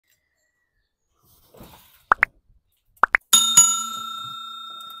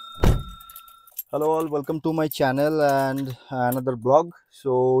Hello all, welcome to my channel and another blog.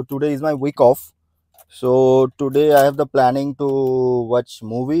 So today is my week off. So today I have the planning to watch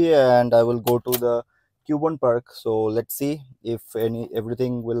movie and I will go to the Cubbon Park. So let's see if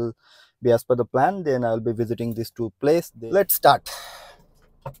everything will be as per the plan. Then I'll be visiting these two places. Let's start.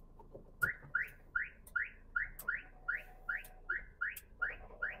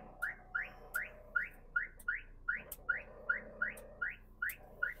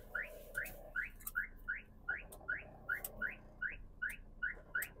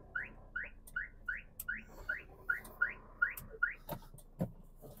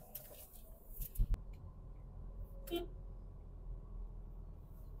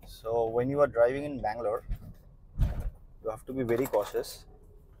 So when you are driving in Bangalore, you have to be very cautious,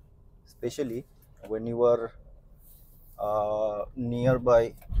 especially when you are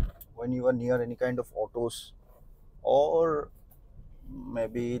nearby, when you are near any kind of autos or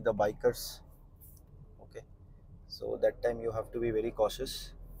maybe the bikers. Okay, so that time you have to be very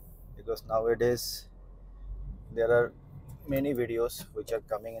cautious because nowadays there are many videos which are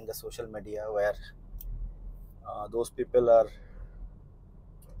coming in the social media where those people are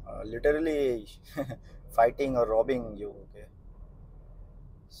literally fighting or robbing you. Okay,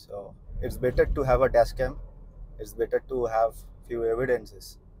 so it's better to have a dash cam, it's better to have few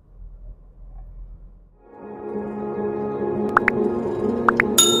evidences.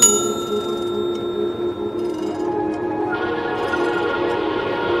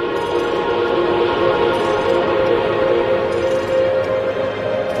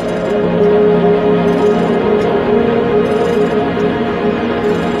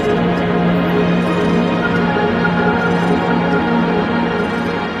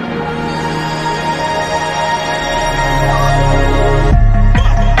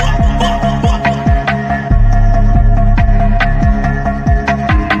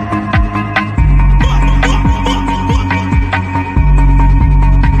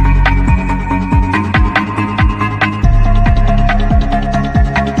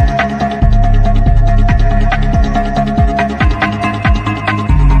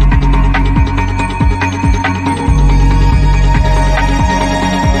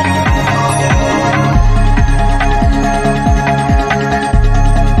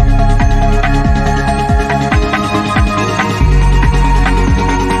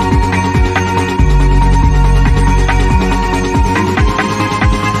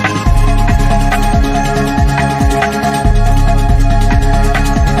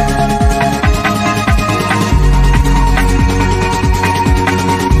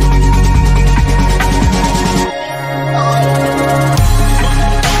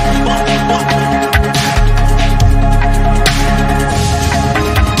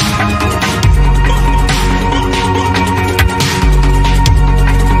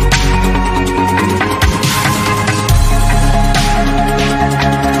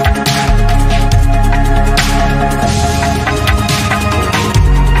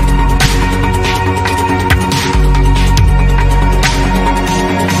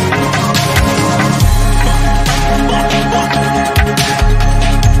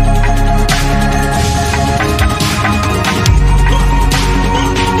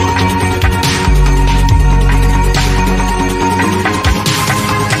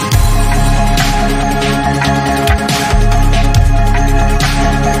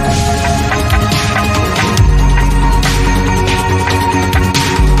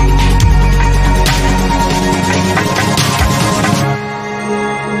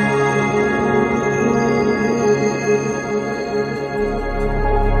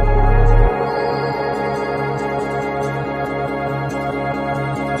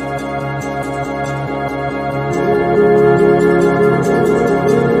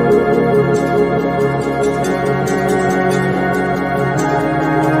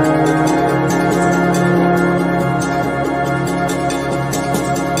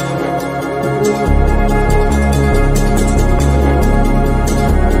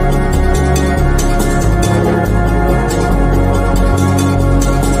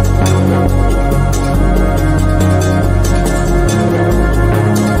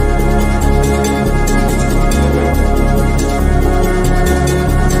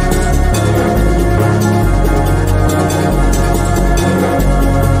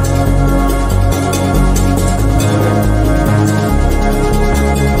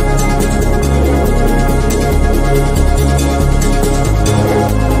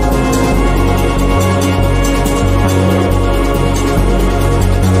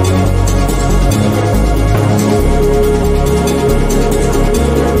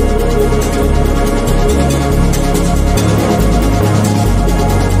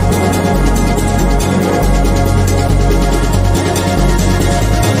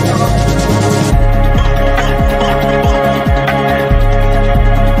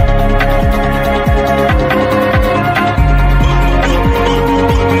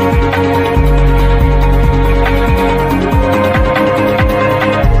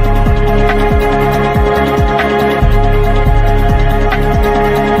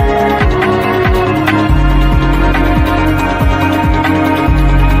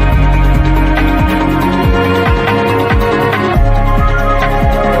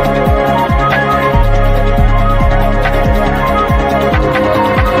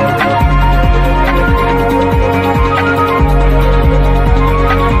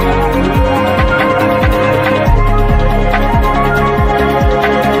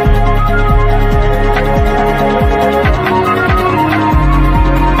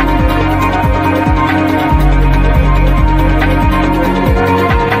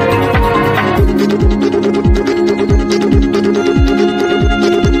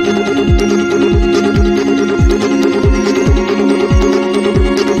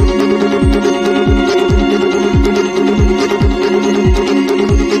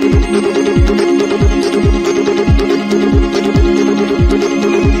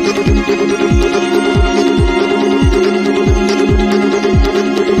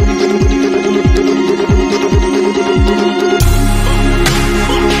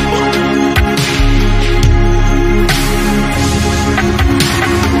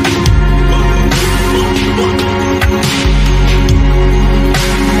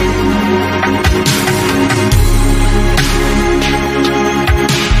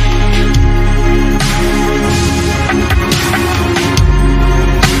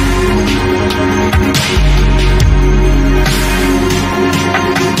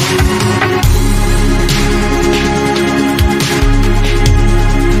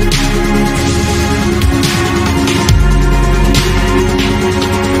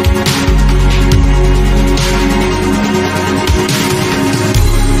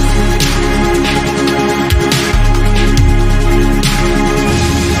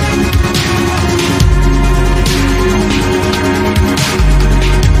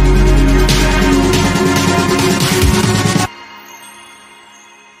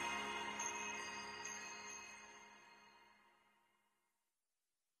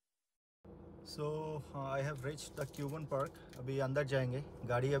 So I have reach the Cuban park. अभी अंदर जाएंगे.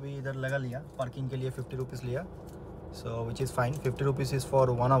 गाड़ी अभी इधर लगा लिया parking के लिए. 50 रुपीज़ लिया. सो which is fine. 50 rupees is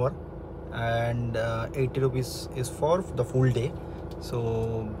for 1 hour and 80 rupees is for the full day. So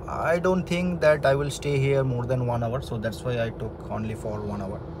I don't think that I will stay here more than 1 hour. So that's why I took only for 1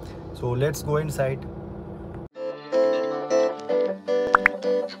 hour. So let's go inside.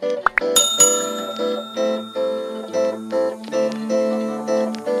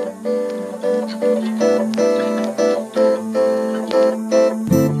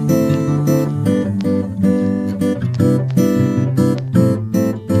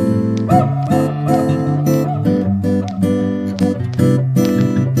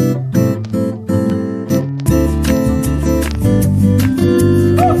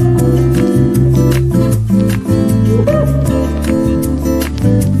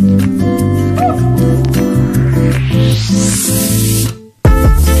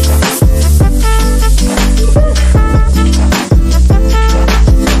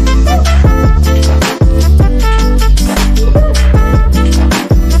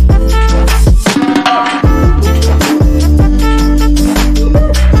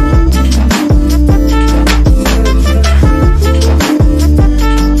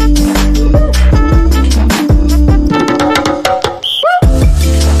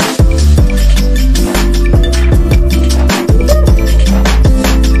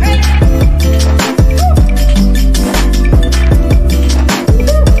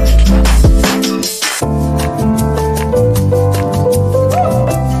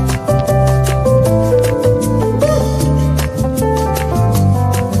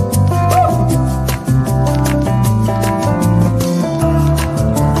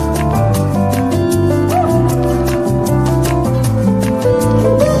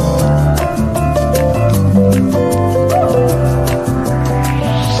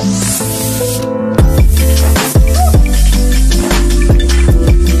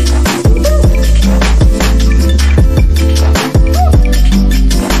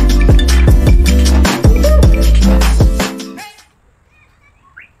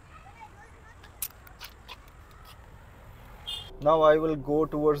 Now I will go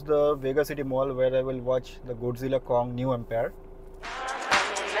towards the Vega City Mall where I will watch the Godzilla Kong New Empire.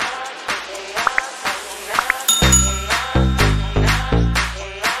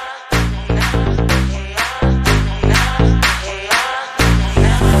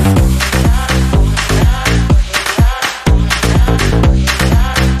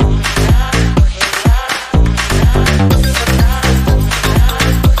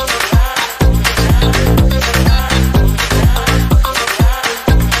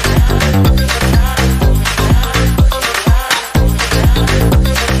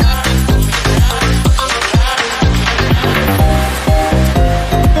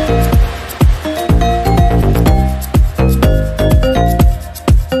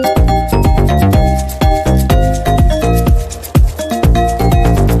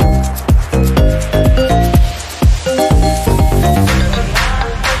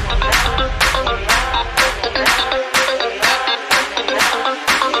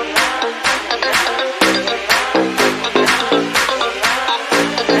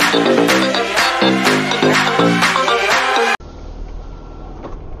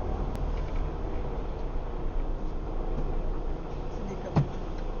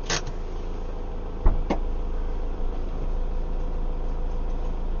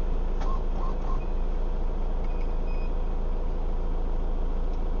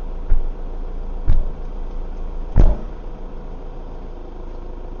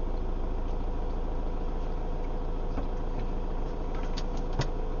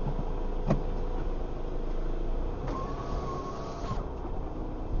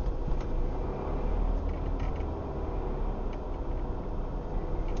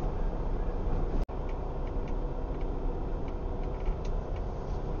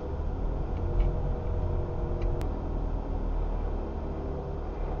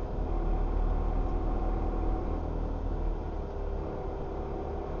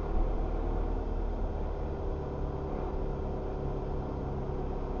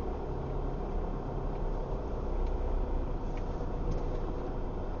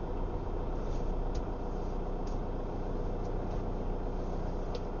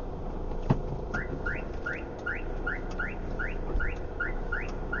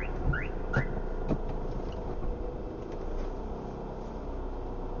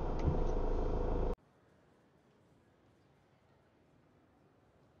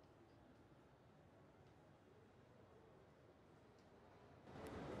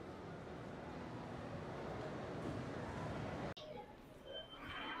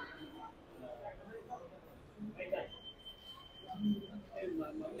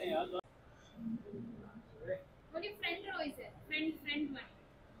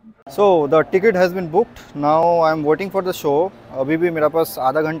 So the ticket has been booked. Now I am waiting for the show. अभी भी मेरा पास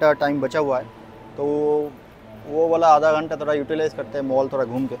आधा घंटा time बचा हुआ है, तो वो वाला आधा घंटा थोड़ा यूटिलाइज करते हैं, मॉल थोड़ा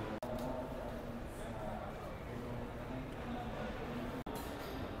घूम के.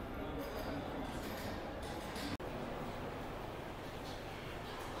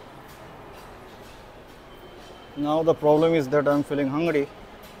 Now the problem is that I am feeling hungry,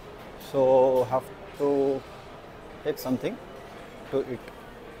 so have to take something to eat.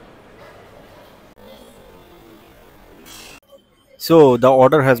 So the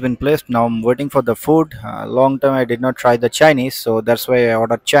order has been placed. Now I'm waiting for the food. Long time I did not try the Chinese, so that's why I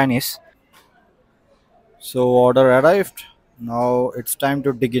ordered Chinese. So order arrived. Now it's time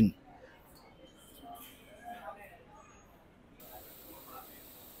to dig in.